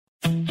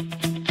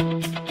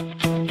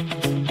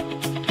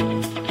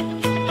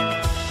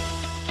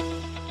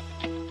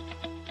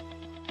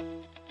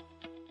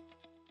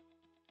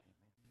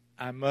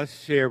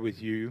must share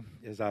with you,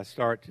 as I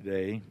start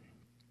today,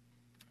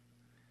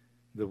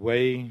 the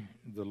way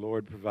the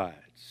Lord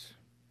provides.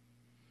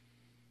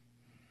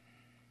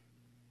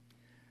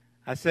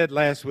 I said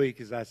last week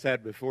as I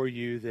sat before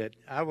you that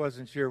I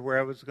wasn't sure where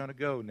I was going to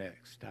go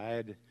next. I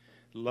had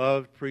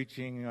loved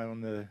preaching on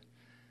the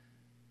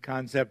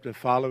concept of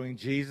following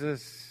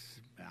Jesus.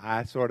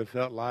 I sort of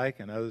felt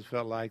like, and others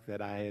felt like,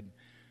 that I had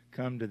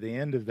come to the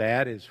end of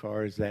that as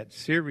far as that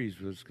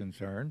series was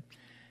concerned.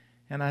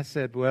 And I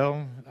said,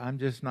 well, I'm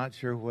just not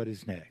sure what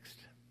is next.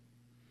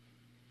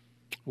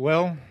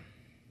 Well,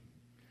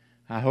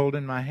 I hold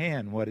in my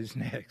hand what is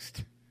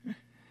next.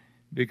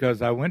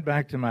 Because I went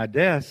back to my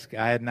desk.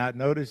 I had not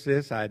noticed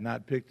this. I had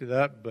not picked it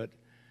up. But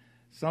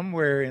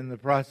somewhere in the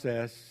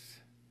process,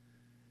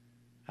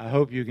 I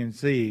hope you can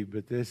see,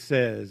 but this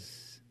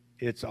says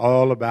it's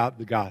all about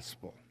the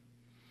gospel.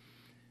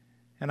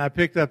 And I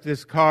picked up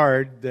this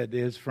card that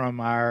is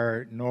from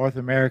our North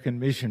American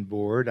Mission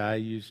Board. I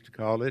used to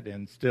call it,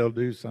 and still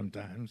do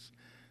sometimes,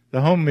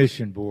 the Home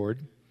Mission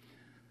Board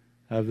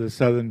of the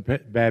Southern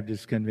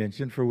Baptist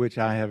Convention, for which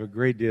I have a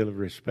great deal of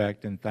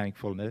respect and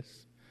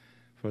thankfulness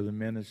for the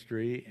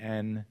ministry.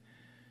 And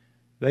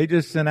they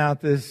just sent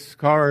out this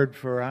card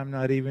for, I'm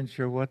not even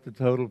sure what the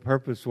total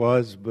purpose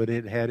was, but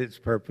it had its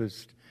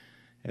purpose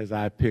as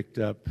I picked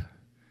up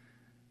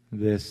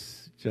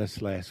this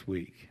just last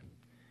week.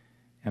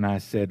 And I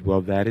said,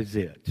 well, that is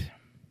it.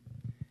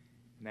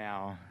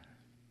 Now,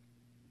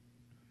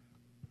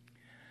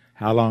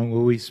 how long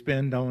will we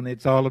spend on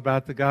It's All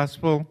About the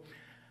Gospel?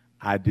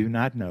 I do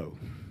not know.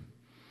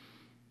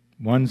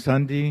 1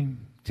 Sunday,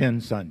 10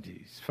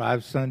 Sundays,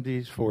 5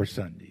 Sundays, 4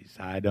 Sundays.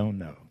 I don't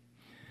know.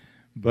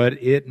 But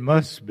it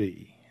must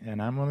be,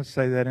 and I'm going to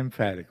say that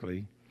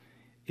emphatically,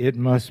 it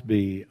must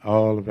be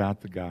all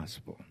about the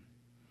gospel.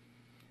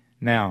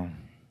 Now,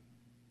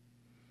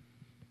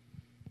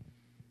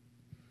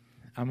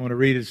 I'm going to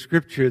read a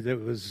scripture that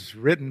was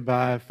written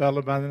by a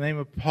fellow by the name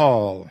of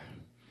Paul.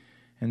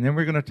 And then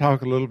we're going to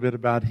talk a little bit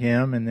about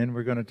him, and then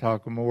we're going to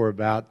talk more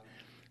about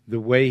the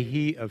way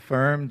he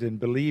affirmed and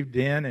believed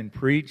in and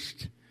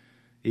preached,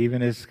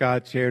 even as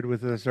Scott shared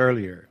with us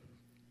earlier.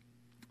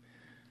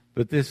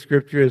 But this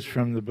scripture is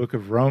from the book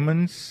of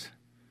Romans,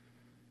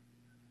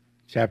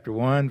 chapter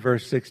 1,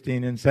 verse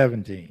 16 and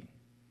 17.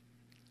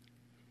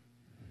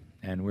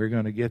 And we're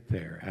going to get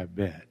there, I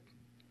bet.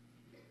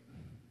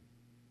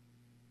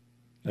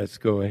 Let's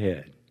go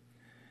ahead.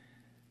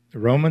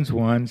 Romans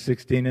 1,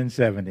 16 and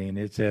 17,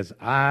 it says,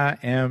 I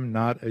am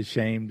not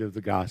ashamed of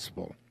the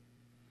gospel.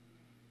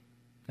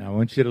 Now, I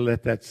want you to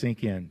let that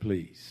sink in,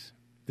 please.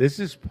 This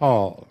is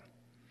Paul.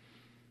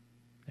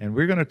 And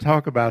we're going to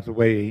talk about the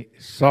way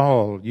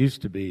Saul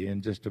used to be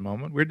in just a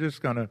moment. We're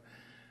just going to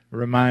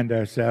remind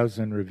ourselves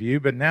and review.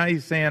 But now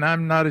he's saying,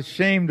 I'm not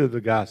ashamed of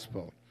the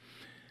gospel.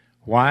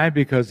 Why?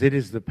 Because it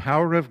is the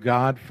power of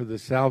God for the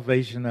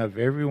salvation of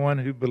everyone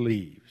who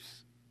believes.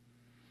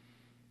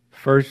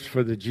 First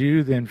for the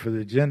Jew, then for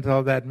the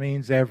Gentile. That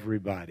means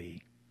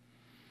everybody.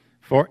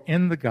 For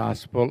in the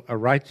gospel, a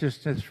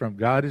righteousness from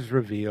God is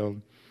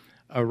revealed,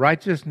 a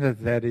righteousness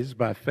that is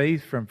by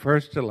faith from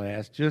first to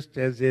last, just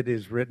as it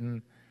is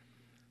written,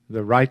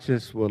 the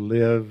righteous will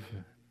live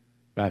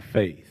by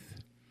faith.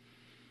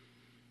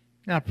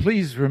 Now,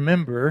 please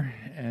remember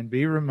and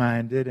be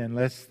reminded, and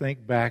let's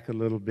think back a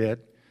little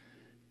bit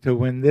to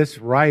when this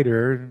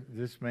writer,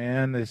 this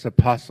man, this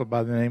apostle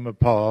by the name of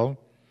Paul,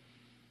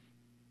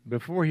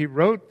 before he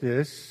wrote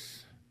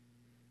this,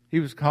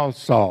 he was called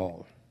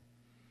Saul.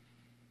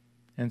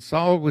 And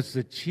Saul was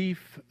the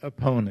chief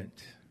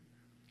opponent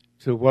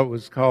to what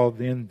was called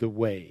then the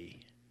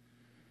way,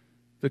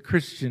 the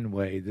Christian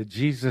way, the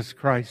Jesus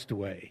Christ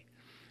way,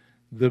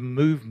 the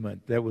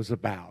movement that was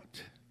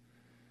about,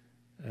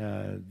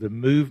 the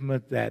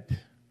movement that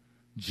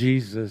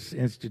Jesus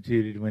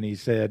instituted when he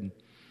said,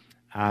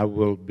 I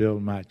will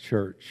build my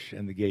church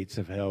and the gates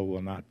of hell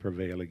will not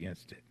prevail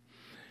against it.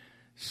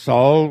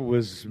 Saul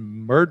was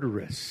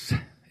murderous,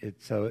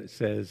 so it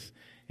says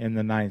in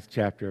the 9th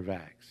chapter of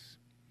Acts.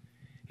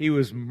 He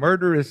was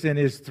murderous in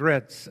his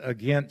threats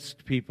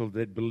against people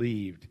that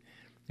believed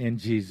in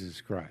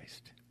Jesus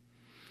Christ.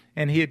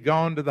 And he had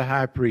gone to the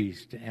high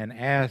priest and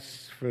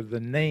asked for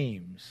the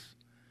names.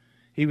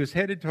 He was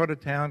headed toward a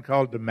town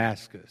called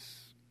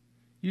Damascus.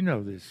 You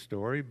know this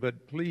story,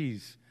 but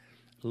please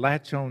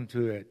latch on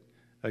to it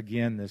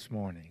again this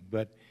morning.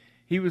 But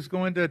he was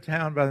going to a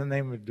town by the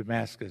name of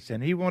Damascus,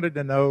 and he wanted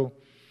to know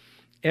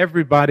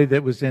everybody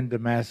that was in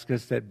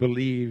Damascus that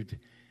believed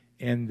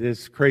in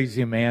this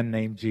crazy man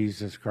named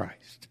Jesus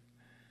Christ.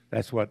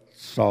 That's what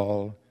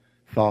Saul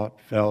thought,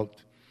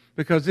 felt,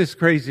 because this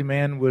crazy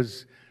man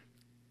was,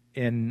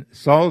 in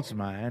Saul's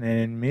mind, and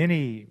in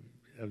many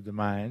of the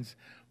minds,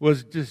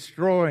 was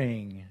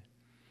destroying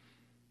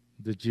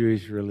the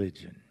Jewish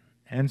religion.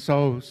 And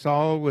so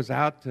Saul was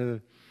out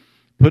to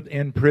put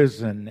in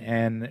prison.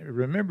 And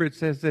remember, it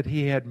says that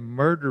he had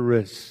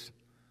murderous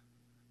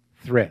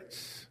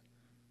threats.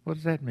 What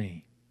does that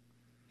mean?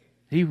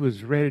 He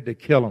was ready to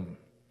kill him.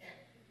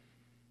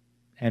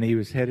 And he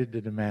was headed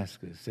to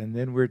Damascus. And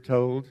then we're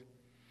told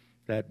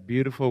that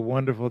beautiful,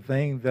 wonderful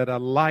thing, that a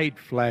light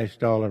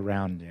flashed all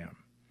around him.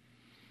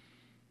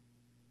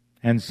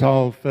 And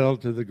Saul fell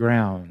to the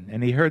ground.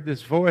 And he heard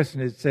this voice,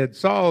 and it said,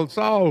 Saul,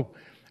 Saul,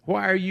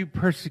 why are you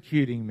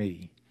persecuting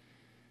me?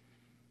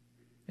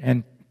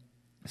 And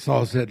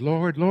Saul said,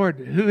 Lord, Lord,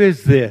 who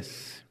is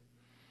this?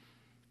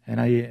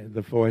 And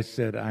the voice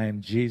said, I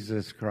am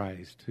Jesus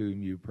Christ,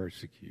 whom you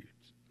persecute.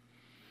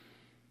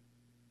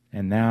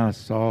 And now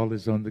Saul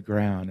is on the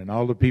ground, and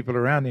all the people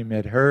around him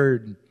had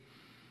heard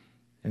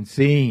and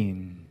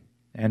seen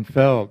and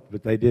felt,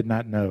 but they did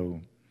not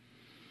know.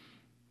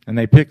 And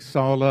they picked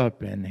Saul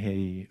up, and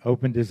he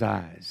opened his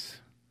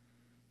eyes.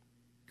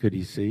 Could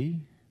he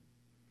see?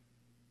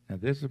 Now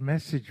there's a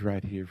message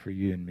right here for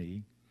you and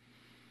me,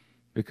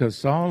 because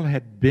Saul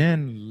had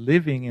been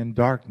living in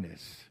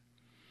darkness,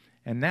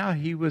 and now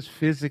he was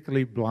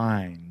physically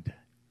blind.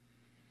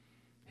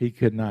 He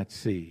could not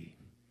see.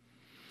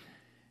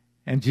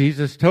 And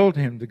Jesus told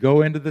him to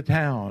go into the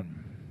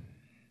town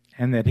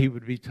and that he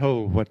would be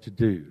told what to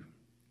do.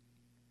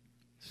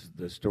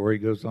 The story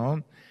goes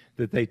on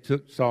that they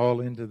took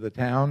Saul into the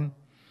town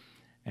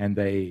and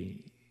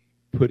they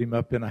put him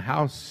up in a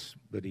house,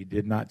 but he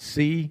did not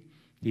see,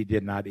 he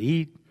did not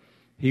eat.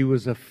 He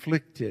was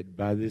afflicted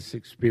by this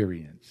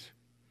experience.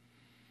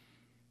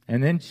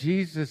 And then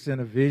Jesus, in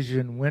a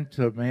vision, went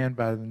to a man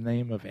by the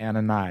name of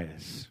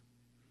Ananias.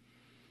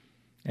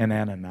 And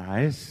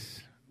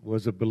Ananias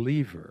was a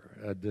believer,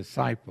 a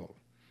disciple,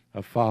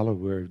 a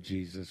follower of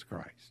Jesus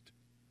Christ.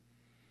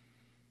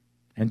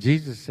 And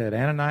Jesus said,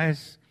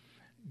 Ananias,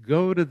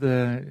 go to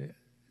the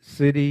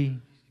city,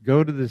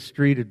 go to the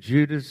street of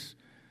Judas,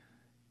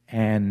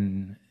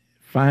 and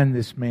find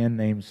this man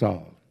named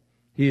Saul.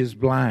 He is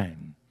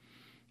blind,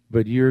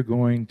 but you're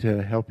going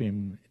to help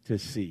him to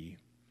see.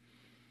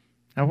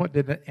 Now, what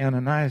did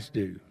Ananias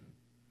do?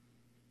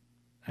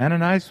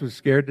 Ananias was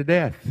scared to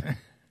death.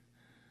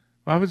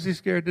 Why was he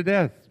scared to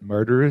death?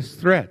 Murderous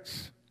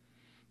threats,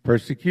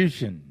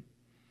 persecution.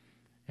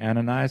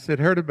 Ananias had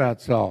heard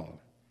about Saul.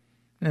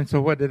 And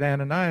so what did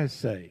Ananias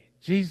say?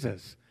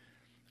 Jesus,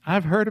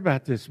 I've heard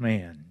about this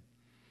man.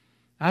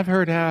 I've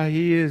heard how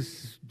he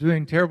is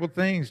doing terrible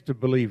things to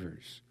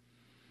believers.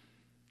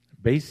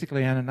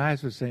 Basically,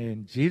 Ananias was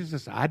saying,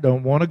 Jesus, I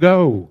don't want to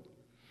go.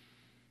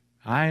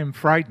 I am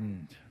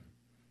frightened.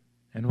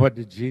 And what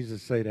did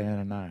Jesus say to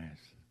Ananias?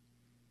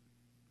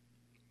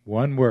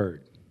 One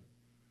word.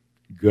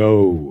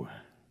 Go.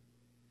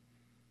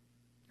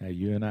 Now,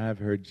 you and I have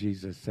heard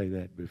Jesus say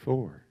that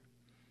before.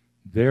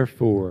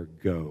 Therefore,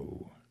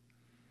 go.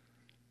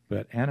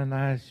 But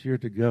Ananias, you're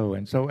to go.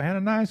 And so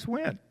Ananias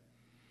went.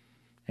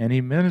 And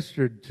he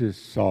ministered to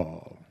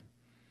Saul.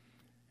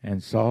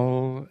 And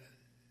Saul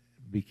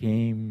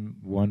became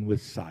one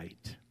with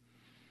sight.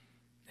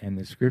 And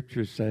the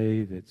scriptures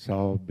say that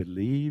Saul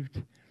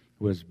believed,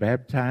 was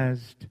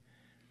baptized,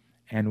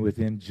 and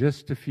within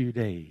just a few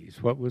days,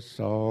 what was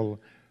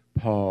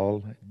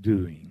Paul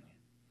doing?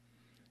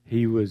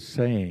 He was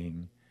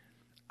saying,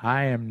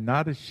 I am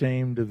not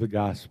ashamed of the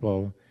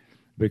gospel,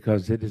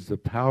 because it is the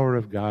power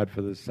of God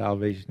for the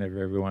salvation of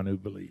everyone who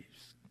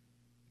believes.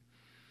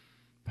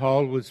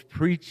 Paul was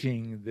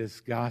preaching this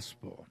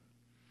gospel.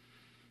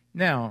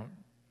 Now,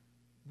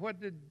 what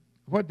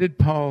did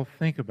Paul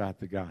think about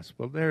the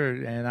gospel?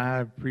 And I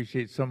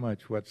appreciate so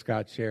much what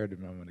Scott shared a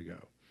moment ago,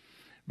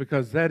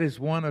 because that is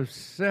one of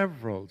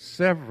several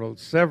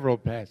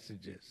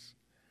passages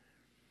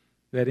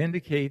that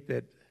indicate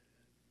that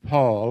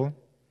Paul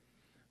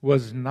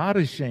was not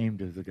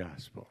ashamed of the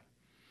gospel.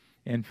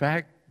 In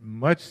fact,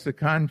 much the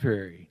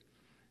contrary.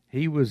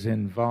 He was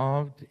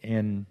involved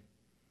in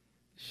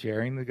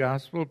sharing the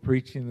gospel,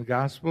 preaching the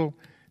gospel,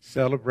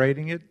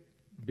 celebrating it,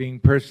 being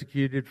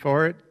persecuted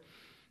for it,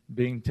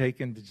 being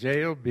taken to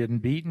jail, being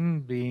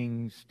beaten,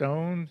 being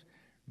stoned,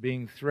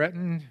 being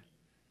threatened.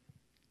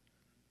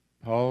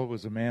 Paul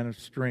was a man of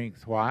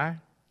strength. Why?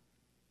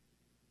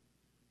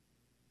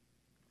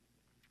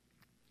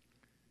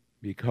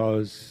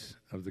 Because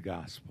of the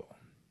gospel.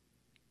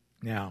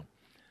 Now,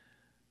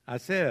 I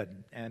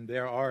said, and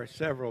there are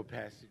several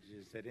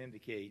passages that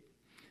indicate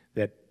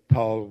that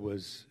Paul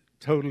was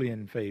totally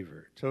in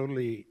favor,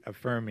 totally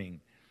affirming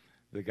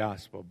the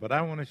gospel. But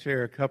I want to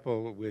share a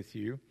couple with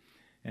you.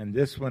 And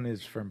this one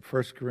is from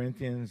 1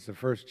 Corinthians, the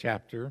first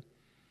chapter,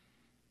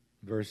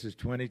 verses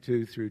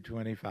 22 through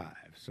 25.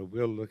 So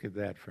we'll look at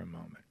that for a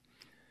moment.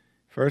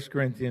 1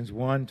 Corinthians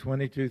 1,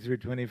 22 through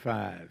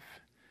 25.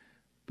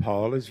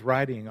 Paul is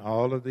writing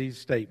all of these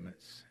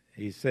statements.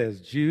 He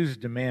says, Jews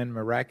demand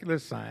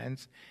miraculous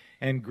signs,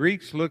 and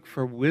Greeks look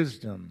for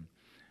wisdom,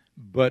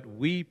 but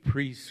we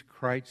preach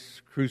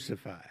Christ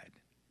crucified.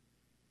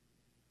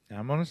 Now,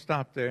 I'm going to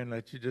stop there and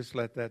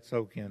let that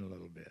soak in a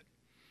little bit.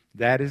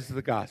 That is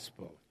the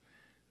gospel.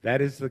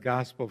 That is the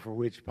gospel for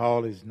which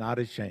Paul is not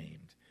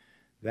ashamed.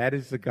 That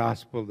is the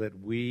gospel that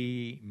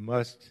we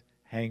must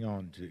hang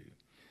on to.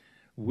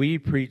 We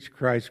preach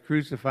Christ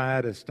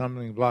crucified, a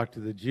stumbling block to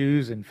the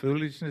Jews and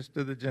foolishness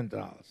to the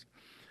Gentiles.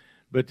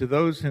 But to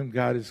those whom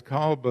God has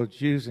called, both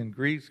Jews and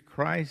Greeks,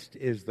 Christ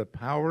is the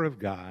power of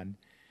God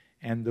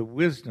and the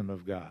wisdom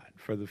of God.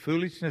 For the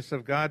foolishness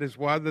of God is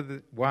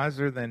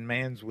wiser than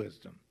man's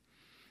wisdom,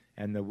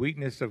 and the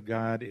weakness of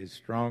God is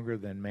stronger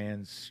than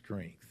man's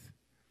strength.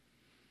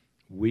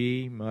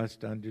 We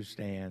must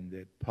understand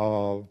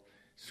that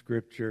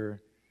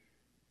Scripture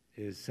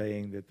is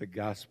saying that the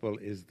gospel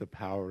is the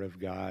power of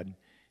God,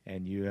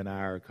 and you and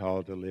I are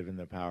called to live in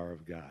the power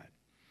of God.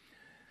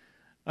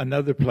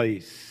 Another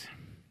place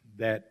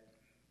that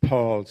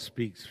Paul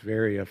speaks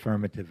very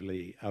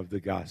affirmatively of the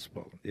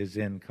gospel is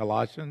in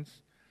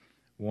Colossians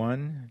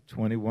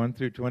 1:21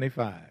 through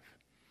 25.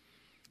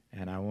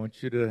 And I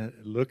want you to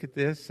look at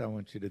this. I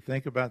want you to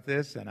think about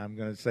this. And I'm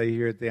going to say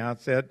here at the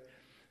outset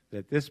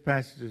that this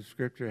passage of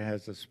Scripture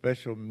has a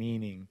special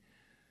meaning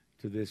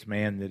to this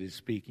man that is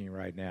speaking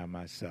right now,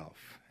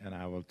 myself. And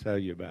I will tell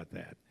you about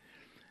that.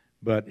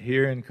 But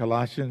here in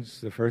Colossians,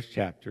 the first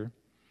chapter,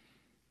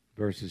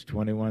 verses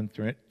 21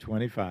 through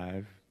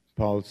 25,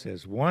 Paul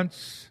says,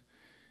 once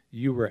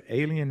you were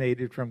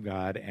alienated from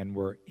God and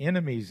were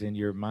enemies in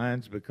your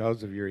minds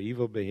because of your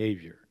evil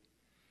behavior.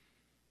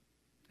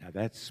 Now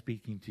that's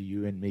speaking to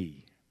you and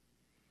me.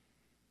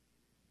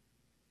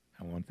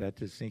 I want that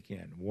to sink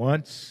in.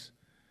 Once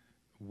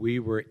we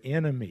were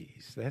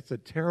enemies. That's a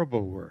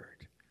terrible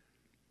word.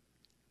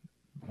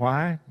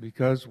 Why?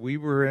 Because we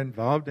were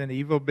involved in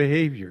evil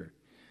behavior.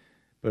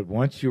 But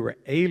once you were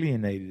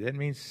alienated, that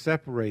means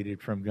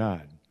separated from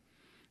God.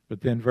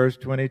 But then verse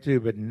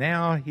 22, but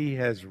now he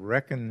has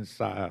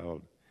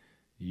reconciled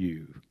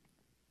you.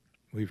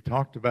 We've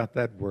talked about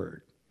that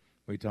word.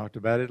 We talked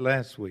about it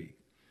last week.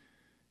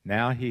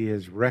 Now he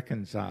has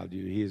reconciled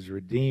you. He has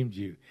redeemed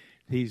you.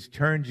 He's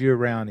turned you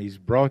around. He's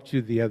brought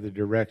you the other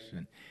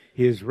direction.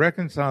 He has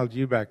reconciled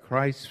you by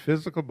Christ's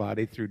physical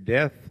body through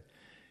death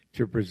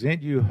to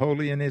present you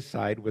holy in his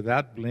sight,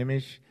 without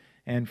blemish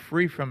and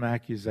free from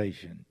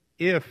accusation.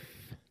 If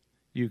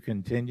you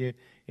continue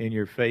in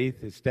your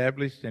faith,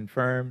 established and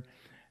firm,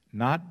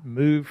 not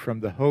moved from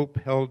the hope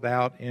held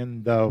out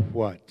in the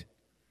what?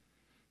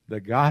 The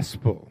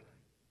gospel.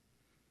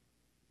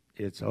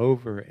 It's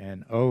over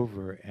and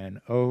over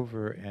and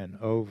over and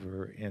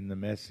over in the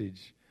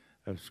message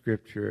of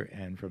Scripture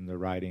and from the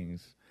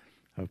writings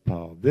of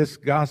Paul. This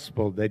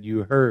gospel that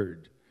you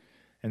heard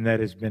and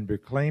that has been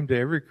proclaimed to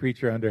every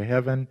creature under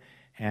heaven,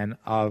 and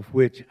of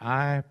which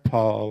I,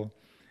 Paul,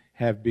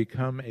 have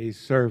become a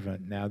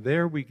servant. Now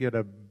there we get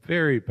a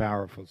very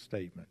powerful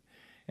statement.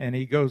 And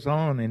he goes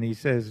on and he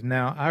says,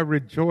 now I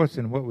rejoice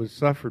in what was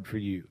suffered for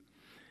you,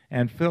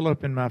 and fill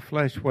up in my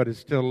flesh what is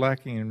still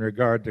lacking in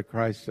regard to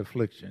Christ's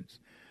afflictions,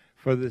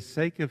 for the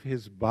sake of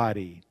his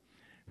body,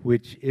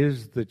 which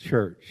is the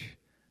church.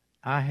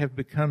 I have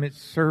become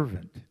its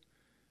servant,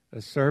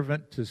 a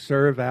servant to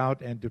serve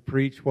out and to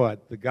preach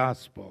what? The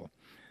gospel.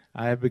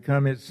 I have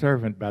become its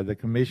servant by the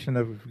commission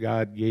of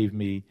God gave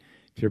me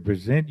to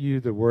present you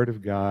the word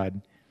of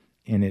God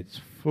in its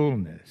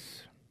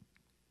fullness.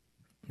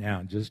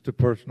 Now, just a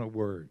personal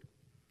word.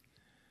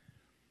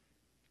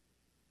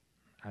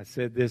 I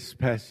said this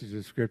passage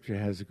of Scripture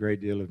has a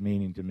great deal of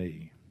meaning to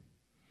me.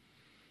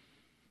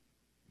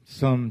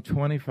 Some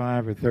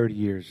 25 or 30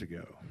 years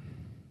ago.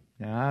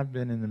 Now, I've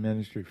been in the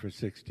ministry for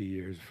 60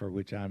 years, for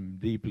which I'm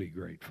deeply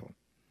grateful.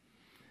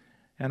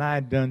 And I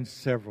had done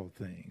several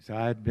things.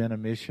 I had been a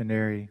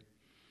missionary.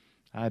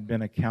 I had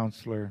been a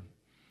counselor.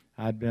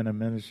 I'd been a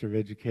minister of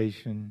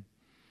education.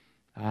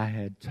 I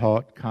had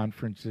taught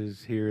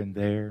conferences here and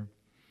there.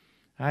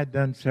 I had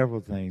done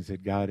several things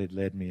that God had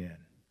led me in.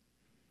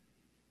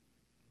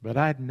 But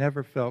I'd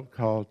never felt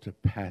called to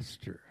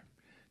pastor,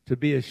 to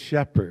be a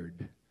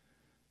shepherd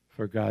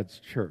for God's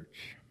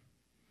church.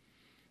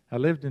 I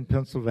lived in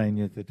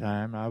Pennsylvania at the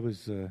time. I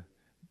was a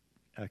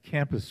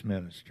campus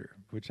minister,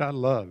 which I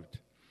loved.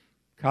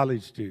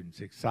 College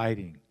students,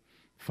 exciting,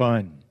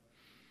 fun,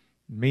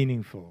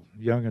 meaningful,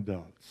 young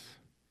adults.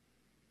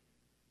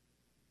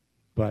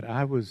 But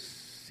I was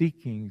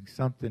seeking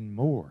something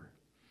more.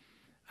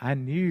 I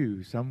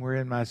knew somewhere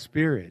in my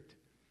spirit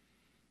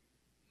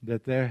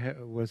that there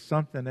was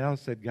something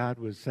else that God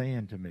was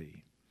saying to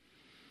me.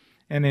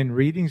 And in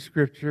reading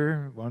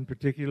Scripture one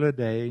particular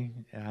day,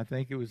 I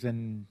think it was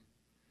in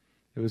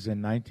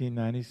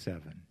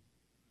 1997,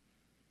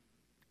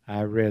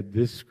 I read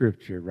this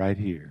Scripture right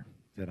here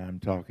that I'm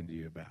talking to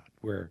you about,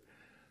 where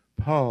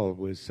Paul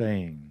was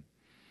saying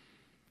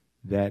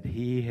that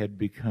he had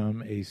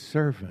become a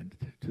servant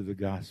to the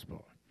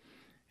gospel.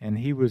 And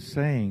he was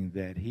saying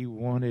that he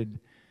wanted,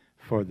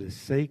 for the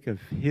sake of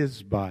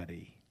his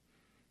body,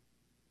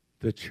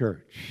 the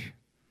church,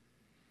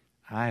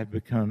 I have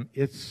become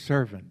its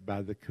servant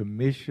by the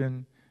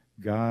commission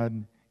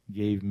God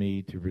gave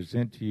me to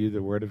present to you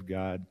the Word of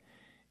God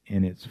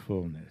in its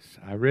fullness.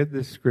 I read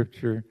this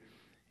Scripture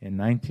in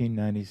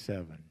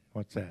 1997.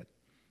 What's that?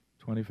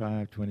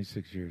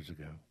 26 years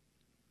ago.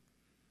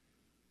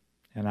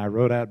 And I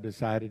wrote out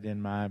beside it in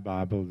my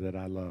Bible that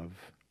I love,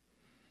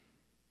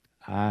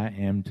 I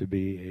am to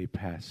be a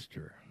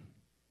pastor.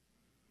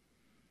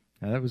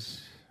 Now that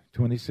was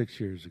 26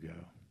 years ago.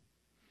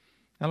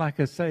 And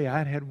like I say,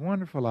 I'd had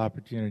wonderful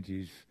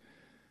opportunities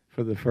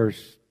for the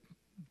first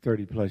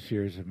 30 plus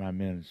years of my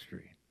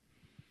ministry.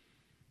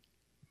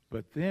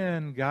 But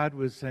then God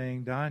was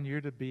saying, Don,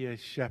 you're to be a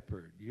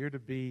shepherd. You're to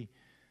be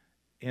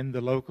in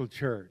the local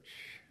church.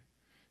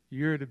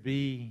 You're to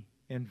be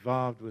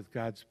involved with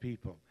God's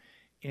people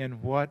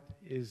in what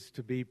is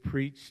to be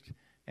preached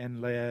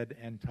and led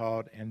and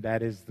taught, and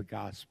that is the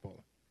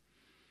gospel.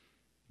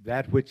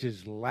 That which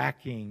is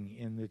lacking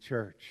in the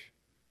church.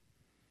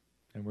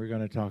 And we're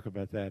going to talk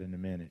about that in a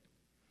minute.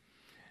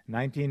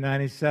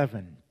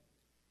 1997,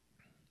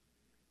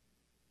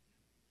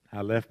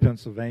 I left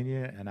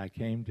Pennsylvania and I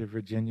came to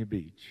Virginia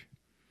Beach.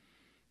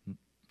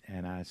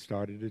 And I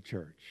started a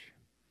church.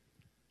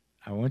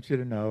 I want you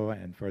to know,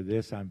 and for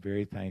this I'm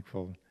very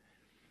thankful,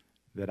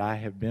 that I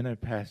have been a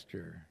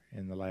pastor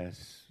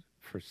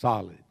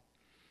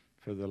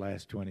for the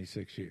last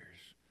 26 years.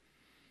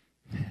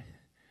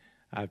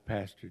 I've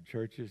pastored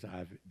churches,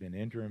 I've been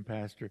interim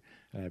pastor,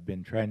 I've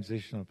been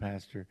transitional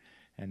pastor,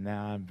 and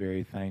now I'm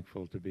very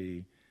thankful to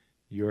be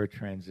your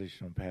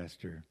transitional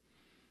pastor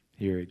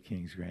here at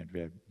Kings Grant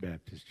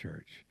Baptist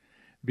Church,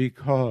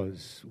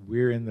 because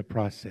we're in the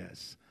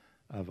process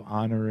of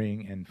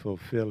honoring and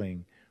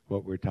fulfilling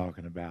what we're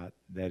talking about,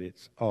 that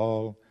it's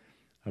all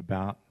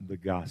about the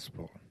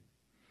gospel.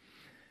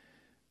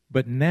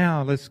 But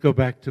now let's go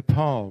back to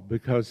Paul,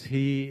 because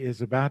he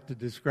is about to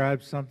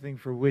describe something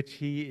for which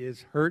he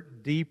is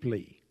hurt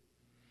deeply.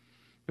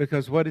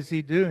 Because what is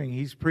he doing?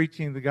 He's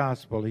preaching the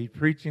gospel. He's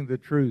preaching the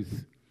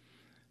truth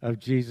of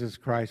Jesus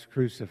Christ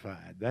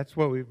crucified. That's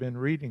what we've been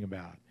reading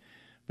about.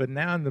 But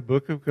now in the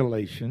book of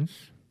Galatians,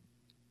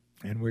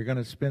 and we're going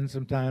to spend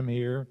some time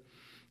here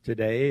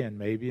today and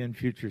maybe in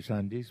future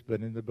Sundays,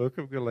 but in the book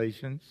of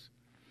Galatians,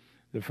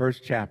 the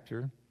first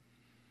chapter,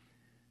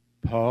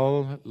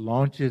 Paul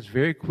launches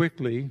very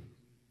quickly,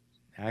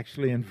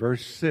 actually in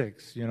verse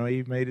 6. You know,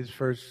 he made his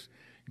first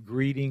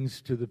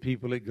greetings to the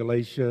people at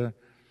Galatia,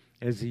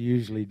 as he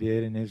usually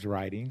did in his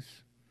writings.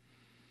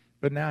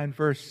 But now in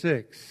verse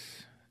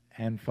 6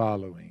 and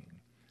following,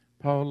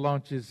 Paul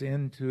launches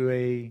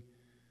into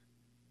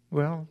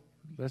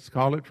let's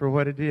call it for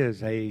what it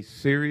is, a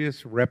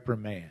serious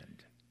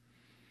reprimand.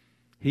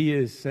 He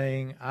is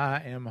saying,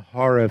 I am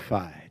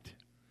horrified.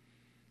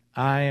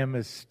 I am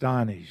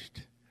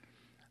astonished.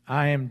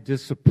 I am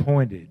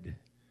disappointed.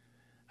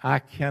 I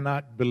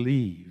cannot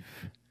believe.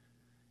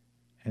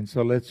 And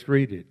so let's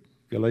read it.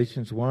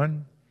 Galatians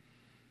 1,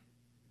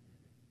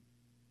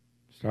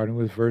 starting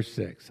with verse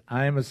 6.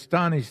 I am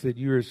astonished that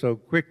you are so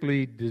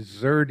quickly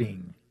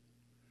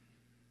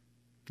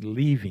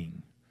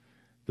leaving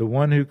the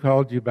one who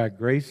called you by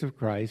grace of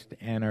Christ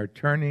and are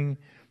turning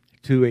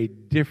to a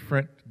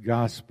different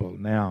gospel.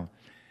 Now,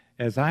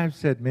 as I've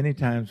said many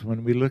times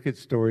when we look at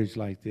stories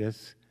like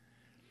this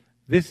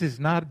is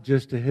not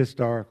just a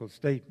historical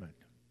statement.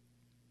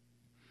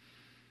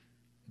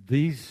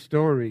 These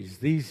stories,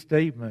 these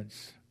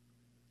statements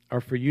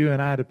are for you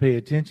and I to pay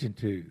attention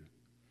to,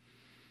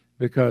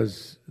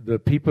 because the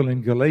people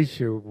in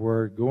Galatia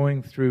were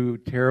going through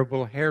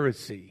terrible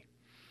heresy.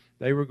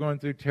 They were going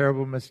through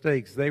terrible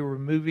mistakes. They were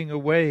moving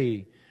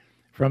away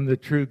from the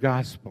true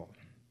gospel.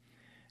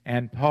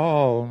 And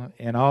Paul,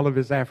 in all of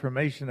his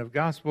affirmation of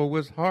gospel,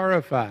 was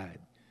horrified.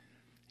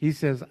 He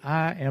says,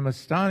 I am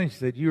astonished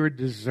that you are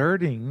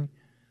deserting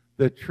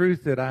the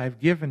truth that I have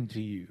given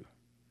to you.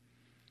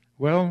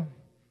 Well,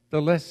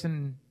 the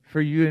lesson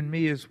for you and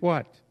me is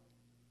what?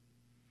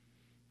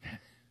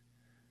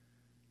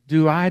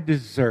 Do I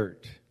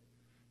desert?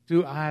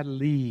 Do I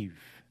leave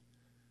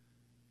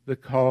the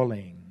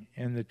calling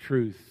and the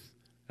truth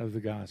of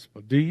the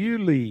gospel? Do you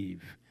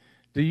leave?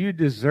 Do you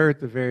desert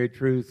the very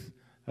truth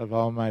of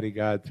Almighty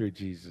God through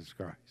Jesus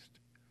Christ?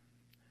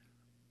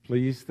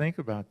 Please think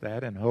about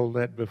that and hold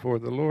that before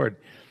the Lord.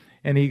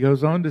 And he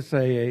goes on to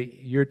say,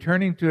 you're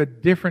turning to a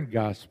different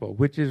gospel,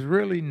 which is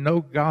really no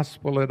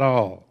gospel at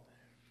all.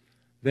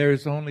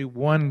 There's only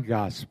one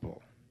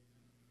gospel,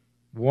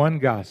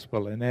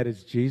 and that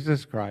is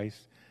Jesus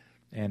Christ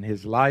and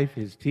his life,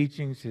 his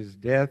teachings, his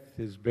death,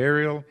 his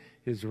burial,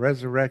 his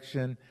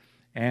resurrection,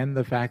 and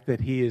the fact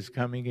that he is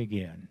coming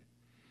again.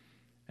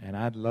 And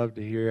I'd love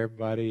to hear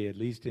everybody, at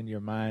least in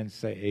your mind,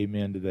 say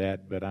amen to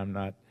that, but I'm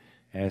not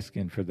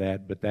asking for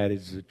that, but that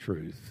is the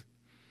truth.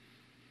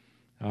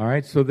 All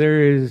right, so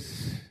there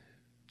is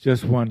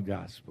just one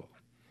gospel.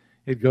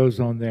 It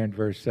goes on there in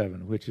verse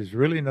 7, which is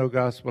really no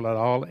gospel at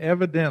all.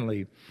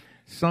 Evidently,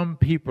 some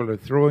people are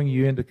throwing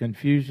you into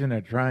confusion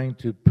and trying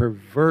to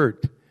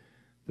pervert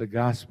the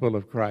gospel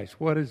of Christ.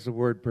 What does the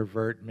word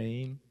pervert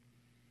mean?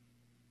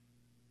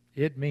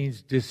 It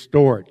means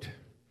distort.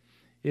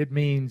 It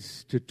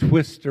means to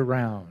twist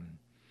around,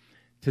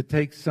 to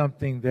take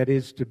something that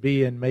is to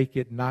be and make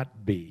it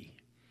not be.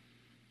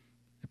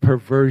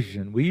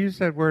 Perversion. We use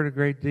that word a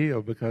great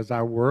deal because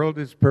our world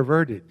is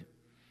perverted.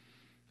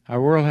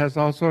 Our world has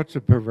all sorts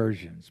of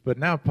perversions. But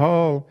now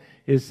Paul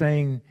is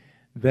saying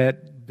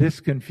that this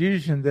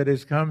confusion that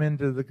has come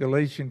into the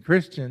Galatian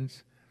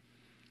Christians,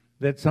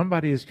 that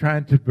somebody is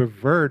trying to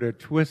pervert or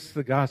twist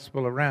the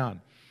gospel around.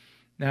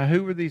 Now,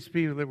 who were these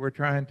people that were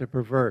trying to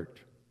pervert?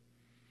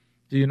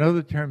 Do you know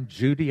the term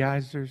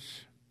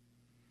Judaizers?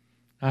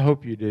 I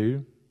hope you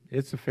do.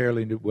 It's a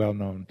fairly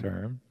well-known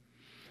term.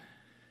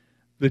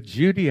 The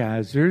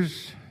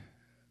Judaizers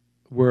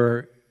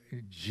were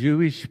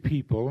Jewish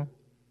people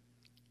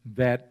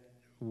that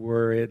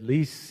were at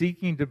least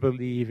seeking to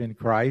believe in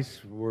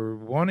Christ, were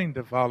wanting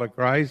to follow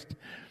Christ,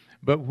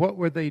 but what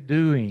were they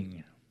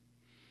doing?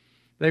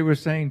 They were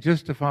saying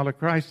just to follow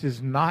Christ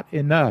is not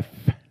enough.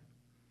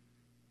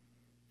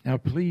 Now,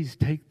 please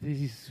take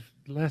these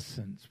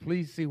lessons.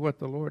 Please see what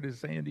the Lord is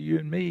saying to you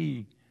and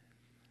me.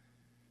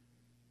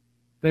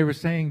 They were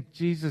saying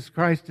Jesus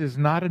Christ is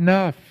not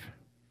enough.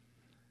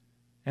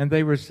 And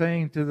they were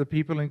saying to the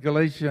people in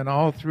Galatia and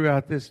all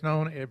throughout this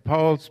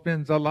Paul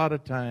spends a lot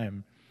of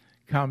time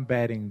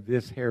combating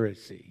this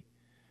heresy.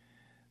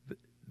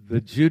 The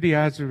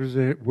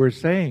Judaizers were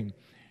saying,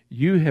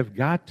 you have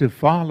got to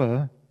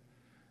follow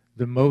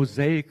the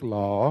Mosaic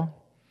law,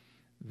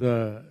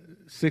 the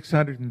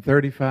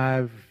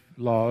 635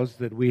 laws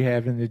that we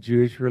have in the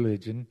Jewish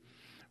religion,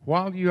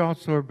 while you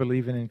also are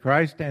believing in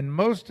Christ. And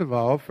most of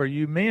all, for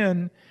you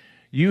men,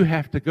 you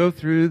have to go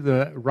through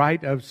the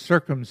rite of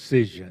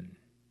circumcision.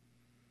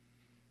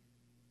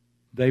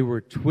 They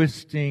were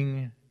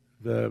twisting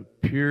the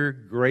pure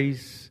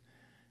grace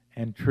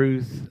and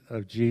truth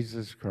of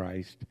Jesus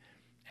Christ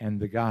and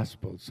the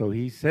gospel. So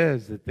he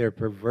says that they're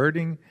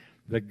perverting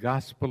the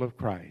gospel of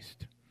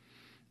Christ.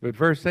 But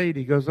verse 8,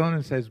 he goes on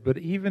and says, but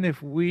even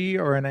if we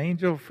or an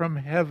angel from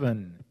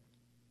heaven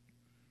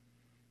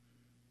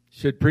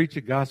should preach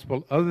a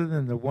gospel other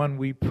than the one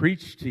we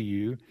preach to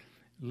you,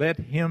 let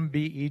him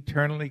be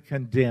eternally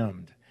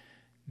condemned.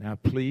 Now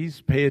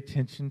please pay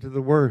attention to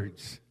the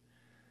words.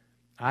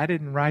 I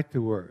didn't write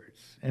the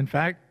words. In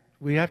fact,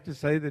 we have to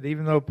say that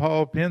even though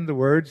Paul penned the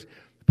words,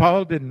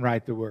 Paul didn't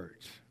write the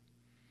words.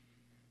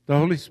 The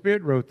Holy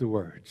Spirit wrote the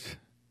words.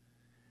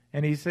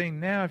 And he's saying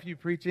now if you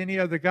preach any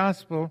other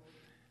gospel,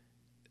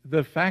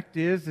 the fact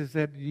is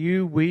that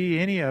you, we,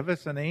 any of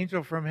us, an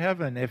angel from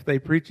heaven, if they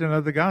preach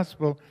another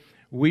gospel,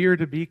 we are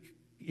to be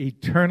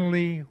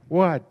eternally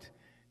what?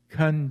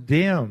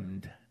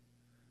 Condemned.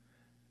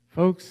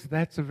 Folks,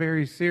 that's a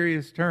very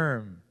serious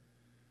term.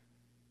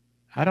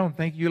 I don't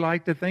think you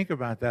like to think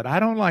about that. I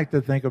don't like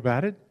to think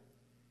about it.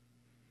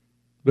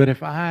 But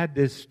if I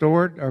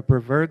distort or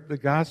pervert the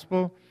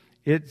gospel,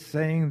 it's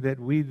saying that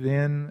we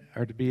then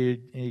are to be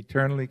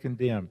eternally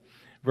condemned.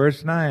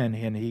 Verse 9,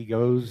 and he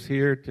goes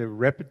here to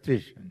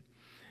repetition.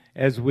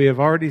 As we have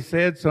already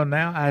said, so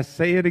now I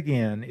say it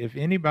again. If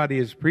anybody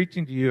is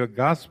preaching to you a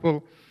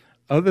gospel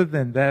other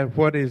than that,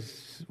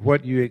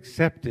 what you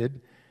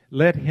accepted,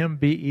 let him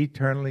be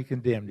eternally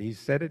condemned. He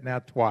said it now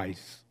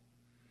twice.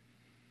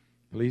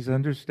 Please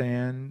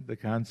understand the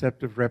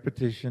concept of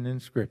repetition in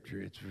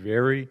Scripture. It's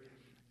very,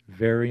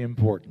 very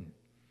important.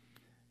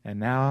 And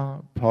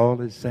now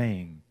Paul is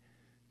saying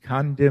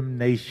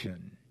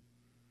condemnation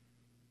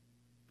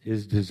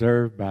is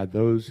deserved by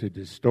those who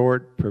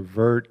distort,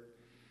 pervert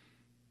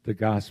the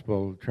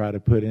gospel, try to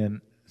put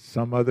in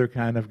some other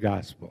kind of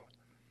gospel.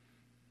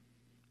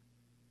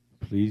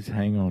 Please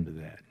hang on to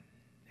that.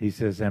 He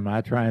says, am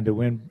I trying to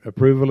win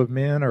approval of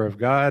men or of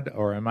God,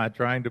 or am I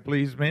trying to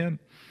please men?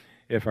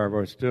 If I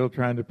were still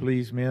trying to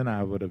please men,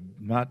 I would have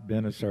not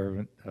been a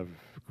servant of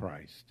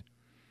Christ.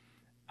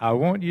 I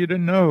want you to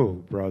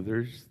know,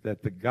 brothers,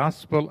 that the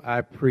gospel I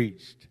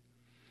preached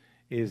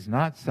is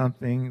not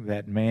something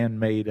that man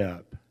made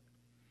up.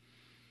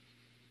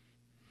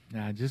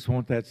 Now, I just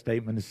want that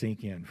statement to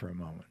sink in for a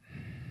moment.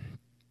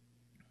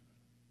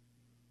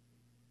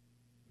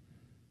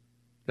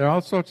 There are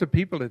all sorts of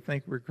people that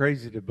think we're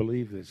crazy to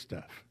believe this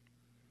stuff.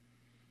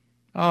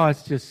 Oh,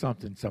 it's just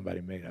something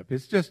somebody made up.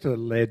 It's just a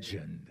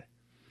legend.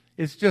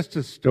 It's just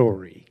a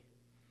story.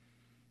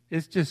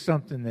 It's just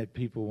something that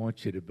people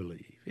want you to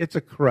believe. It's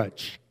a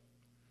crutch.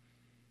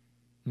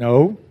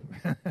 No.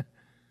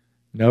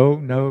 No.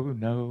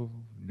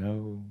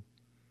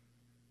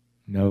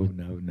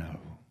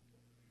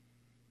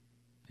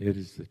 It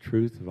is the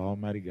truth of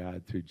Almighty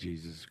God through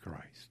Jesus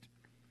Christ.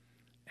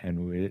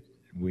 And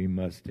we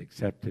must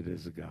accept it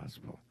as a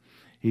gospel.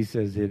 He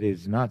says it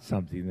is not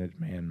something that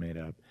man made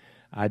up.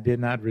 I did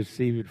not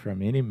receive it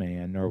from any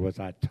man, nor was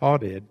I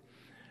taught it.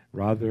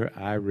 Rather,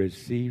 I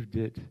received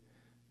it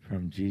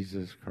from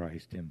Jesus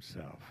Christ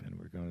himself. And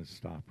we're going to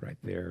stop right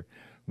there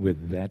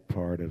with that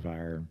part of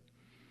our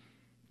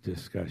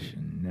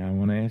discussion. Now, I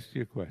want to ask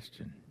you a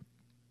question.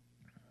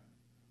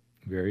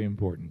 Very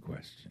important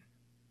question.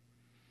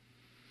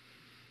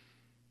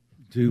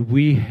 Do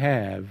we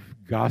have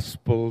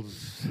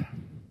gospels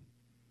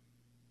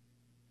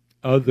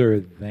other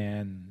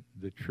than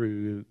the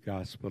true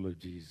gospel of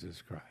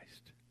Jesus Christ?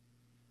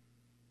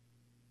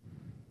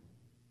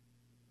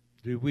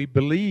 Do we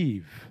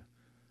believe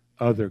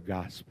other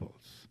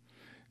gospels?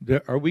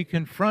 Are we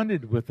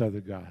confronted with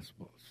other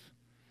gospels?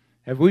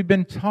 Have we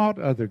been taught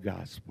other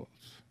gospels?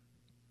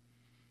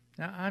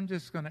 Now, I'm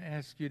just going to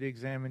ask you to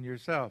examine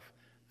yourself.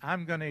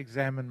 I'm going to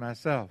examine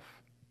myself.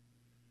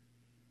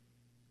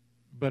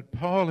 But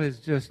Paul has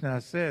just now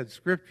said,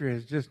 Scripture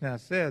has just now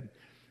said,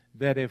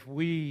 that if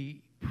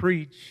we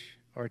preach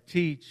or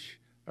teach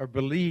or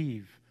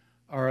believe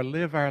or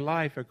live our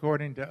life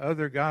according to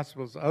other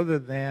gospels other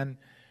than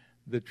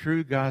the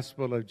true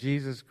gospel of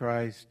Jesus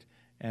Christ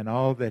and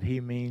all that he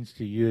means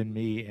to you and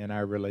me in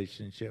our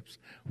relationships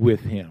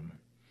with him.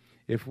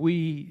 If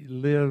we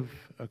live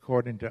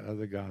according to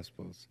other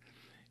gospels,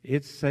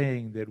 it's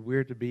saying that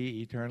we're to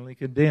be eternally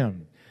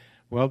condemned.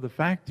 Well, the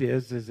fact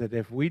is that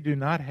if we do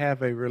not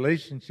have a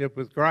relationship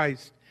with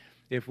Christ,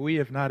 if we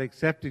have not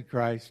accepted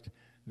Christ,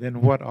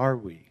 then what are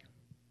we?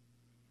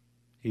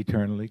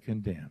 Eternally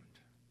condemned.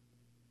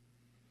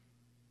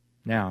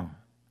 Now,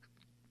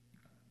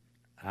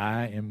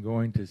 I am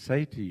going to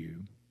say to you,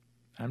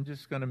 I'm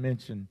just going to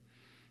mention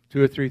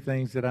 2 or 3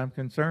 things that I'm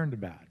concerned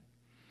about.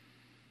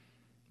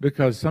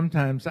 Because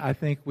sometimes I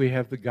think we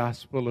have the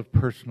gospel of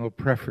personal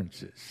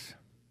preferences.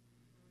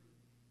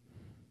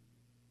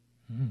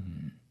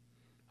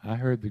 I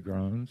heard the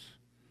groans.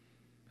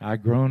 I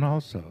groan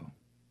also.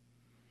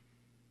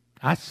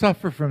 I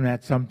suffer from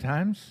that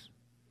sometimes.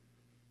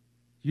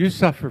 You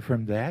suffer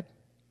from that.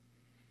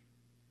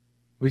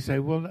 We say,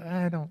 well,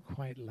 I don't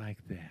quite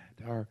like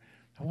that. Or,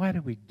 why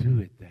do we do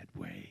it that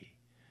way?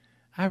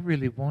 I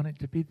really want it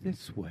to be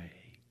this way.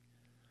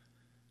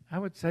 I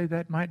would say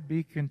that might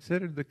be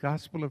considered the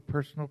gospel of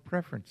personal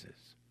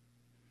preferences.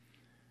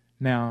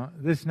 Now,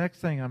 this next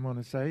thing I'm going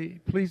to say,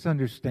 please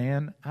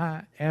understand,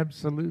 I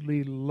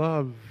absolutely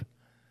love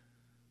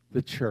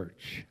the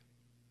church.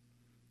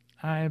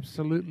 I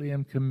absolutely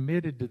am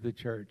committed to the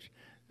church.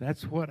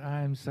 That's what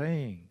I'm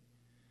saying.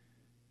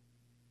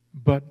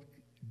 But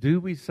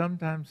do we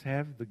sometimes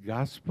have the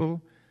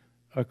gospel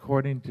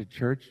according to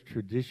church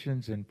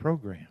traditions and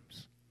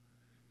programs?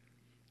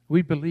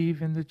 We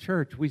believe in the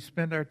church. We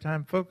spend our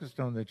time focused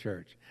on the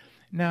church.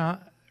 Now,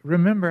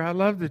 remember, I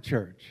love the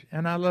church,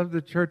 and I love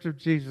the church of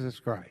Jesus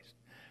Christ.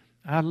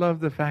 I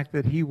love the fact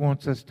that he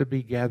wants us to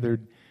be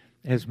gathered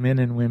as men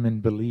and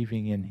women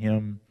believing in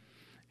him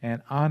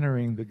and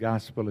honoring the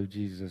gospel of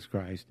Jesus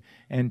Christ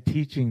and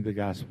teaching the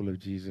gospel of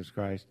Jesus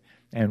Christ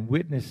and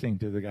witnessing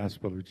to the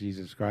gospel of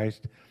Jesus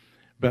Christ.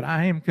 But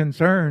I am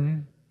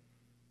concerned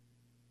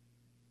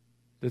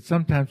that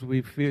sometimes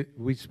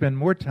we spend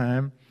more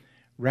time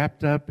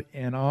wrapped up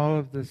in all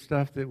of the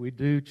stuff that we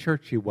do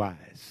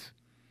churchy-wise.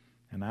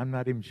 And I'm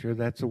not even sure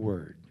that's a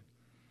word.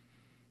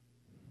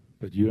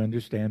 But you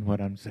understand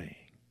what I'm saying.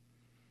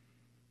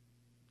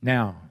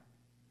 Now,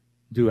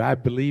 do I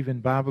believe in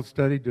Bible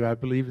study? Do I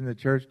believe in the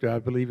church? Do I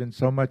believe in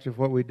so much of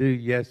what we do?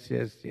 Yes,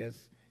 yes, yes.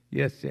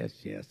 Yes, yes,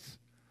 yes.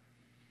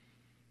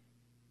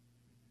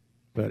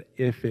 But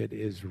if it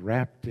is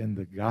wrapped in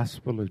the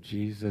gospel of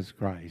Jesus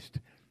Christ,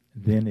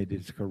 then it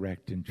is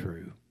correct and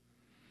true.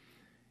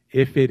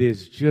 If it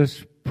is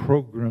just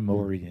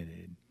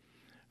program-oriented,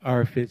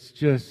 or if it's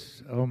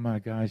just, oh my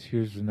gosh,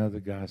 here's another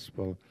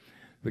gospel,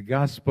 the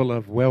gospel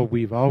of, well,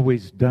 we've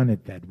always done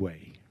it that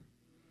way.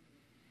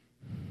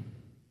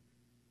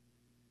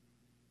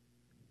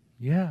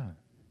 Yeah.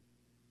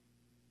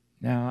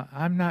 Now,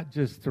 I'm not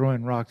just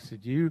throwing rocks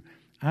at you.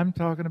 I'm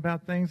talking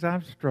about things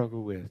I've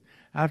struggled with.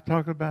 I've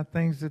talked about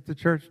things that the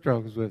church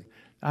struggles with.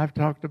 I've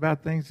talked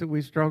about things that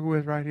we struggle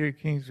with right here at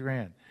Kings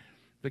Grant.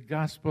 The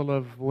gospel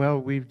of, well,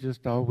 we've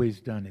just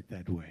always done it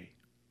that way.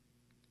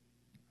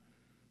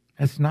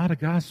 That's not a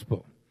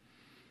gospel.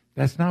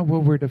 That's not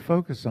what we're to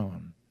focus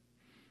on.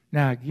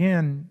 Now,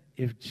 again,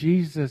 if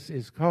Jesus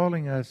is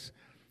calling us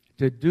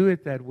to do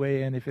it that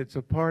way, and if it's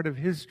a part of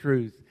his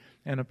truth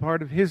and a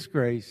part of his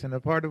grace and a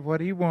part of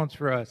what he wants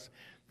for us,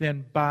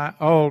 then by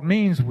all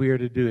means we are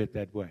to do it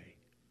that way.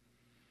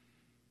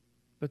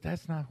 But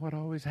that's not what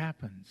always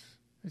happens.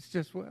 It's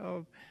just,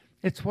 well,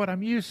 it's what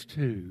I'm used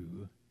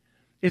to.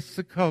 It's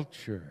the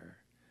culture.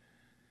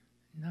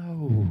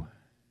 No.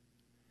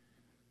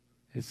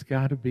 It's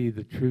got to be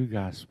the true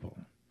gospel.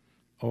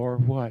 Or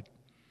what?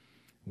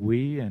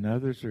 We and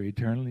others are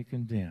eternally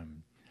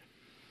condemned.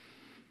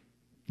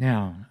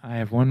 Now, I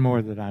have one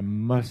more that I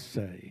must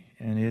say,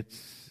 and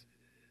it's,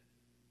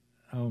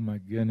 oh my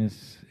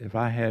goodness, if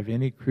I have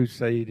any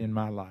crusade in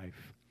my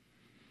life,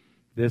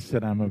 this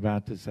that I'm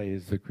about to say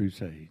is the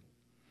crusade.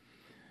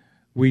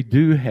 We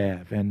do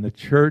have, and the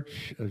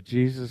Church of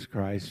Jesus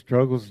Christ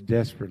struggles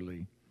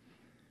desperately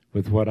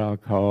with what I'll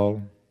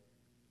call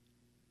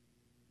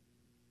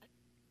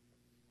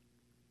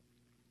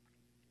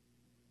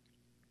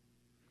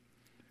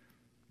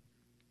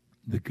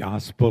the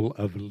gospel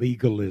of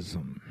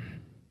legalism.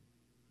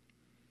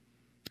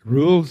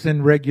 Rules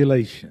and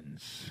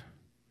regulations.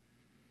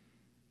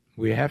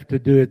 We have to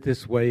do it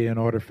this way in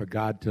order for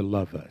God to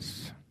love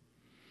us.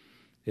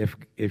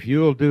 If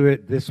you'll do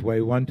it this way,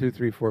 1, 2,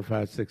 3, 4,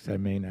 5, 6,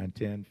 7, 8, 9,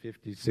 10,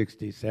 50,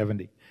 60,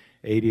 70,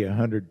 80,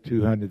 100,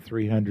 200,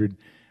 300,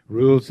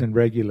 rules and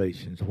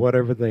regulations,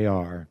 whatever they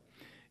are,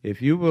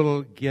 if you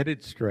will get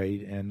it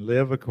straight and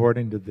live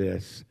according to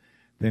this,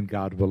 then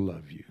God will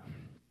love you.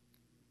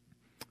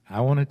 I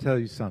want to tell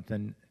you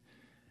something.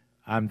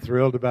 I'm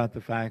thrilled about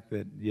the fact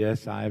that,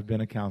 yes, I have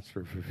been a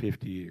counselor for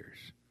 50 years.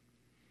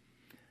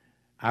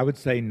 I would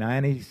say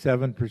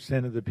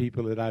 97% of the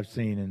people that I've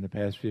seen in the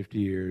past 50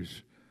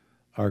 years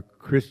are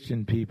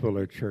Christian people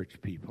or church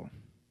people.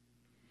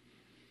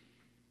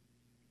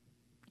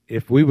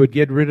 if we would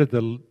get rid of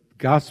the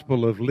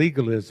gospel of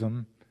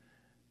legalism,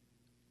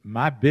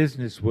 my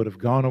business would have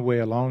gone away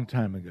a long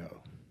time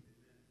ago.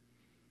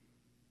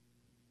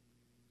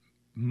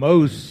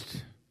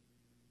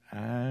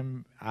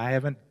 I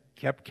haven't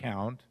kept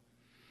count,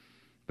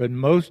 but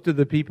most of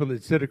the people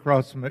that sit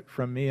across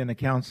from me in a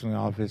counseling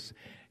office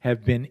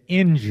have been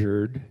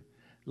injured,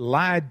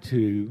 lied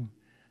to,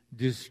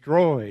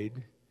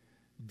 destroyed,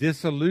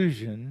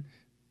 disillusioned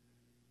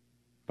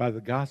by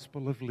the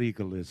gospel of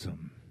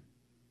legalism.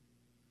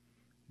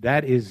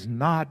 That is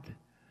not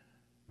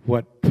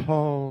what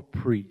Paul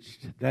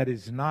preached. That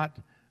is not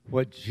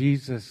what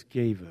Jesus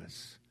gave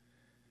us.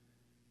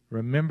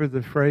 Remember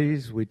the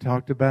phrase, we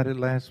talked about it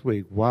last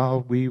week,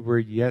 while we were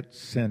yet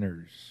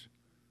sinners,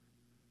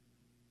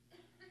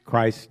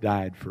 Christ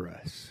died for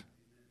us.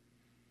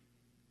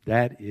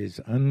 That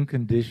is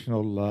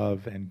unconditional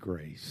love and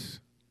grace.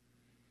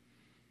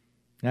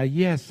 Now,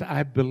 yes,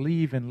 I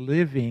believe in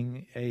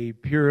living a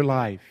pure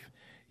life.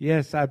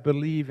 Yes, I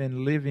believe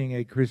in living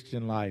a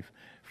Christian life,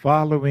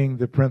 following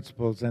the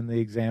principles and the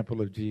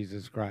example of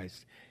Jesus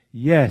Christ.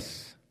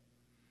 Yes,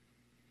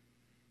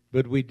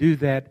 but we do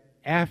that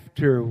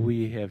after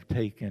we have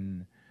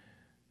taken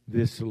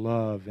this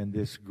love and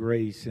this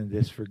grace and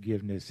this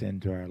forgiveness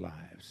into our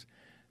lives.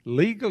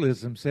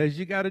 Legalism says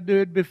you got to do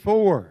it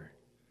before.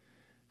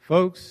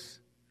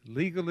 Folks,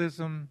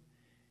 legalism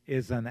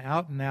is an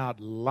out-and-out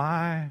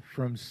lie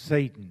from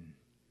Satan,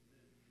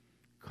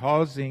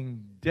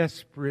 causing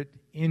desperate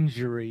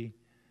injury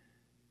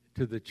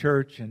to the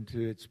church and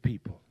to its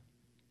people.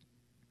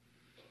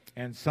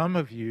 And some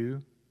of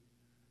you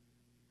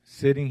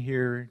sitting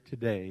here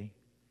today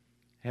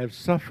have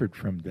suffered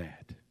from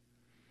that,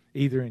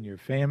 either in your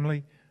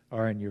family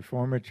or in your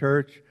former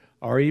church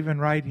or even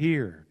right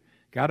here.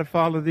 Got to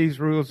follow these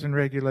rules and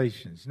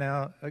regulations.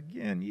 Now,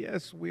 again,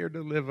 yes, we are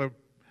to live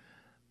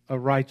a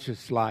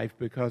righteous life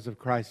because of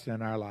Christ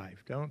in our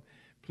life.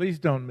 Please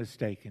don't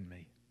mistake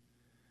me.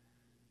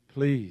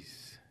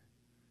 Please.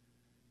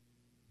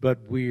 But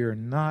we are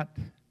not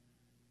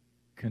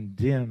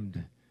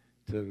condemned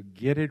to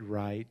get it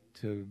right,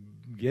 to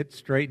get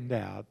straightened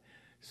out,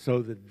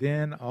 so that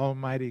then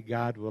Almighty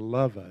God will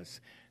love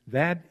us.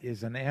 That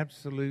is an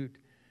absolute,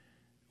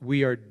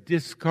 we are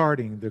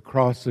discarding the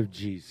cross of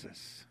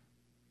Jesus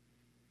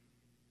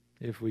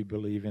if we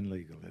believe in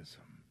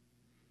legalism.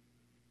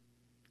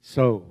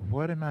 So,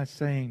 what am I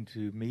saying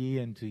to me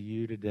and to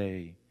you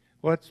today?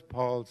 What's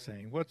Paul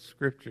saying? What's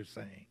Scripture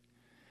saying?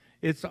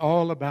 It's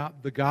all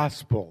about the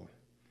gospel.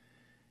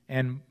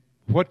 And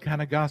what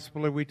kind of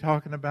gospel are we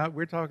talking about?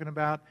 We're talking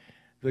about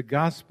the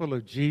gospel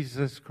of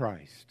Jesus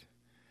Christ.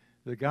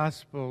 The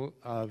gospel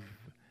of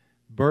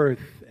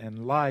birth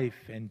and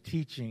life and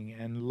teaching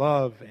and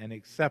love and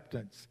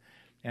acceptance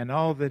and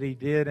all that He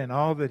did and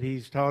all that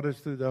He's taught us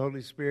through the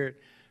Holy Spirit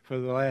for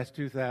the last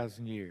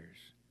 2,000 years.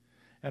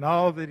 And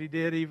all that He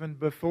did even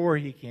before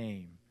He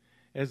came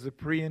as the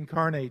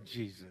pre-incarnate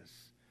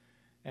Jesus.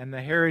 And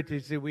the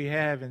heritage that we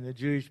have in the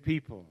Jewish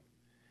people.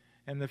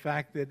 And the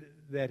fact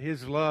that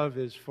His love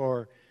is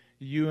for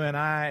you and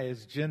I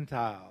as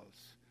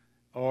Gentiles.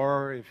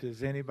 Or if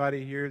there's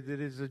anybody here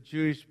that is a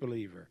Jewish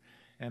believer.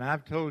 And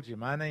I've told you,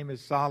 my name is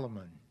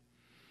Solomon.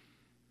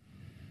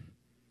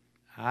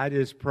 I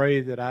just pray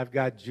that I've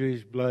got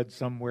Jewish blood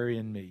somewhere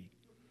in me.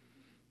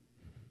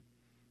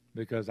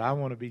 Because I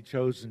want to be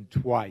chosen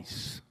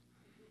twice.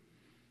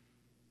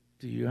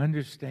 Do you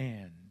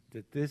understand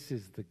that this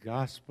is the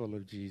gospel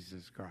of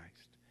Jesus Christ?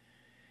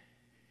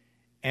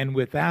 And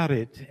without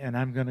it, and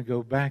I'm going to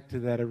go back to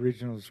that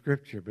original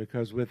scripture,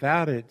 because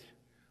without it,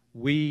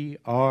 we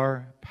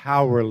are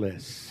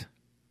powerless.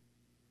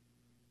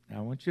 Now,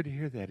 I want you to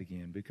hear that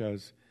again,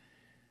 because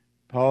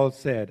Paul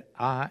said,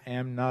 I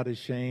am not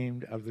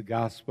ashamed of the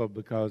gospel,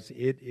 because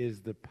it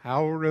is the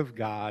power of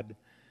God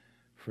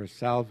for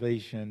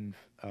salvation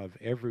of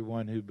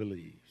everyone who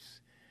believes.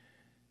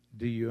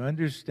 Do you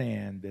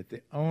understand that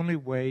the only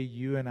way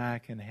you and I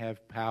can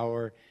have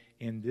power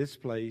in this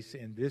place,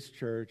 in this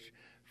church,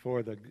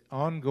 for the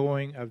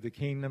ongoing of the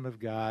kingdom of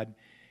God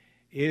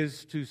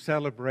is to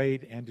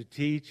celebrate and to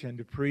teach and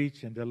to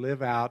preach and to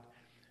live out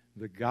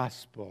the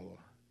gospel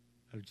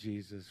of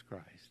Jesus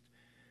Christ.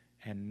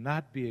 And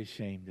not be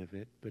ashamed of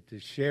it, but to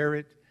share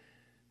it,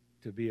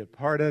 to be a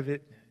part of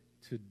it,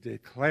 to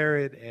declare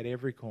it at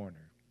every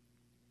corner.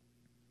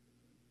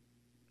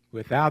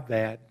 Without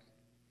that,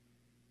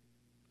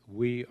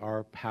 we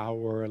are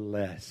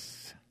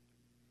powerless.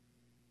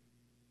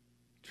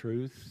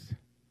 Truth?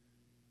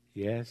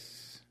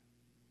 Yes.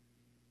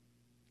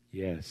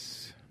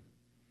 Yes.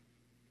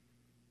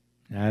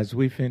 Now, as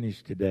we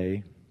finish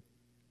today,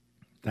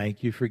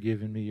 thank you for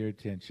giving me your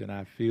attention.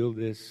 I feel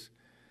this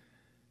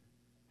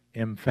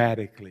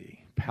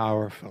emphatically,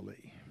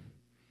 powerfully,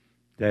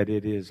 that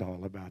it is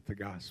all about the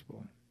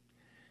gospel.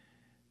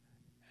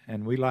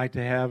 And we like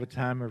to have a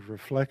time of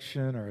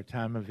reflection or a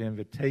time of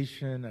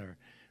invitation, or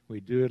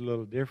we do it a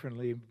little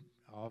differently,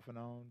 off and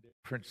on,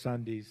 different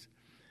Sundays.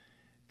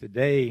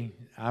 Today,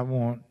 I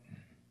want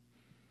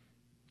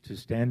to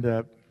stand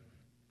up,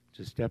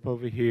 to step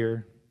over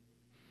here,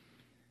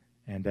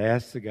 and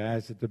ask the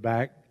guys at the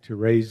back to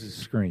raise the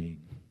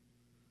screen.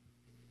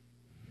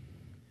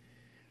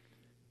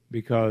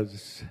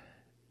 Because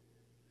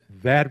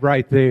that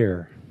right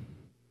there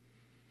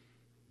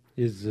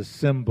is the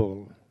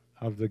symbol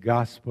of the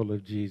gospel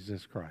of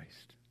Jesus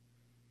Christ.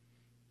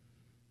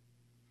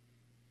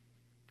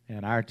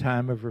 And our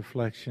time of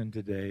reflection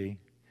today,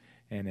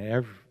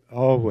 and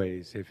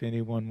always, if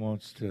anyone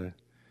wants to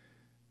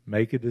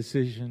make a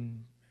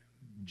decision,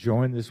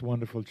 join this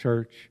wonderful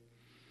church,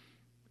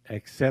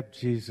 accept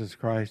Jesus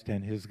Christ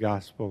and His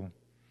gospel,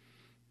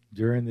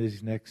 during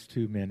these next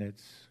 2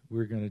 minutes,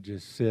 we're going to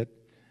just sit,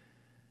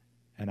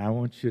 and I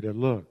want you to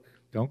look.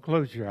 Don't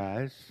close your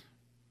eyes.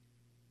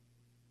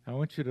 I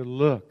want you to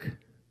look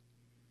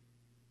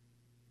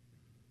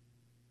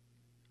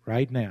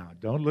right now.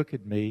 Don't look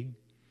at me.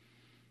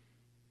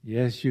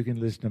 Yes, you can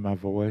listen to my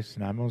voice,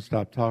 and I'm going to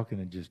stop talking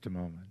in just a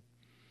moment.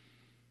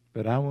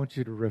 But I want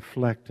you to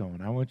reflect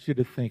on, I want you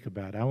to think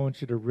about, I want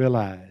you to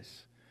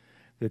realize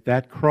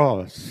that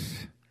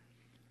cross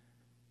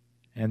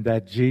and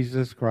that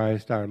Jesus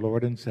Christ, our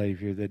Lord and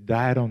Savior, that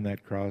died on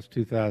that cross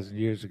 2,000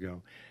 years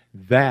ago,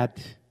 that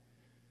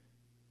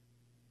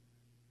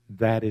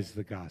is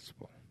the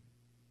gospel.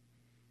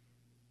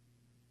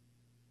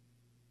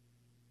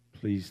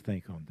 Please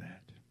think on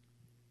that.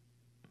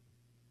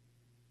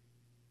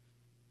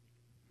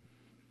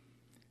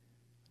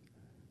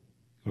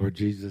 Lord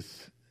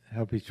Jesus,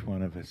 help each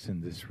one of us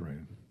in this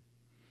room.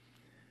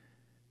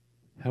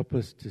 Help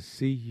us to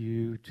see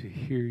you, to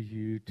hear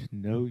you, to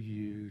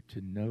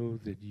know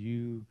that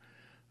you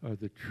are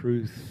the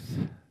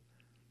truth,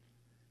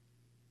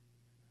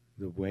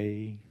 the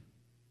way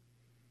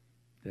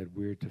that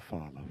we're to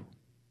follow.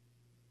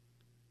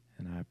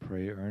 And I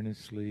pray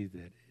earnestly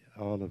that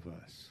all of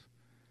us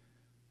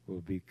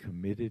will be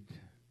committed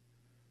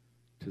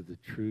to the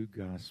true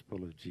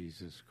gospel of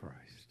Jesus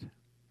Christ.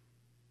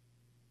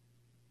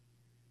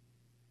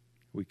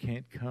 We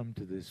can't come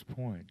to this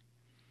point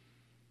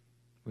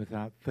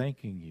without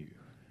thanking you.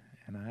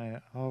 And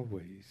I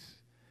always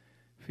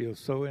feel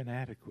so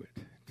inadequate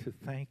to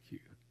thank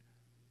you.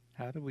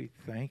 How do we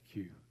thank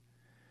you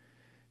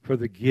for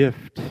the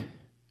gift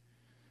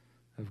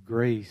of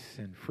grace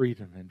and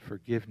freedom and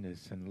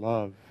forgiveness and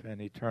love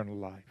and eternal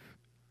life?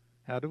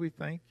 How do we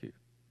thank you?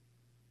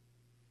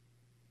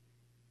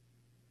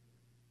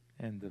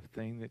 And the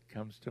thing that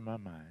comes to my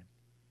mind,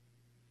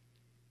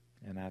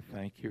 and I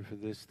thank you for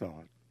this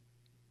thought,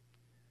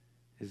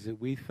 is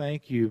that we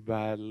thank you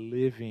by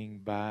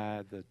living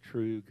by the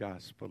true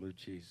gospel of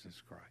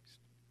Jesus Christ,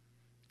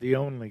 the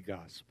only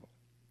gospel.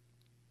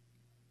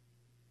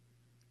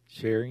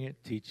 Sharing it,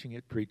 teaching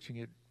it, preaching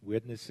it,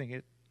 witnessing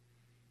it,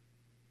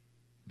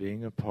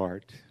 being a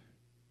part,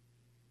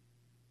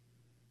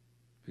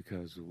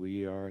 because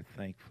we are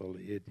thankful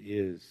it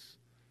is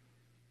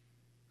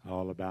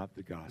all about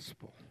the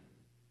gospel,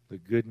 the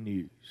good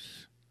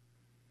news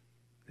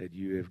that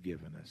you have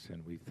given us,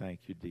 and we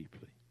thank you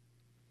deeply.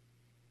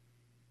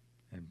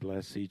 And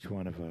bless each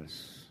one of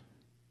us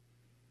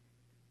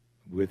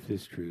with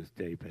this truth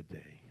day by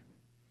day.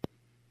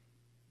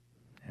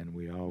 And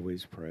we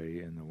always pray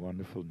in the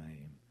wonderful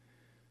name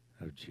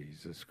of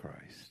Jesus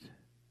Christ.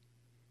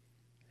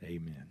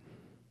 Amen.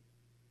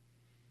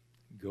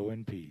 Go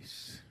in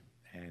peace.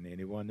 And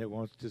anyone that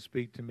wants to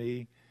speak to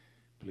me,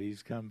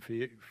 please come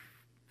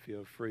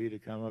feel free to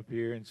come up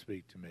here and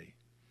speak to me.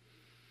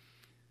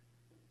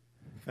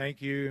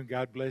 Thank you, and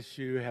God bless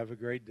you. Have a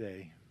great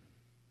day.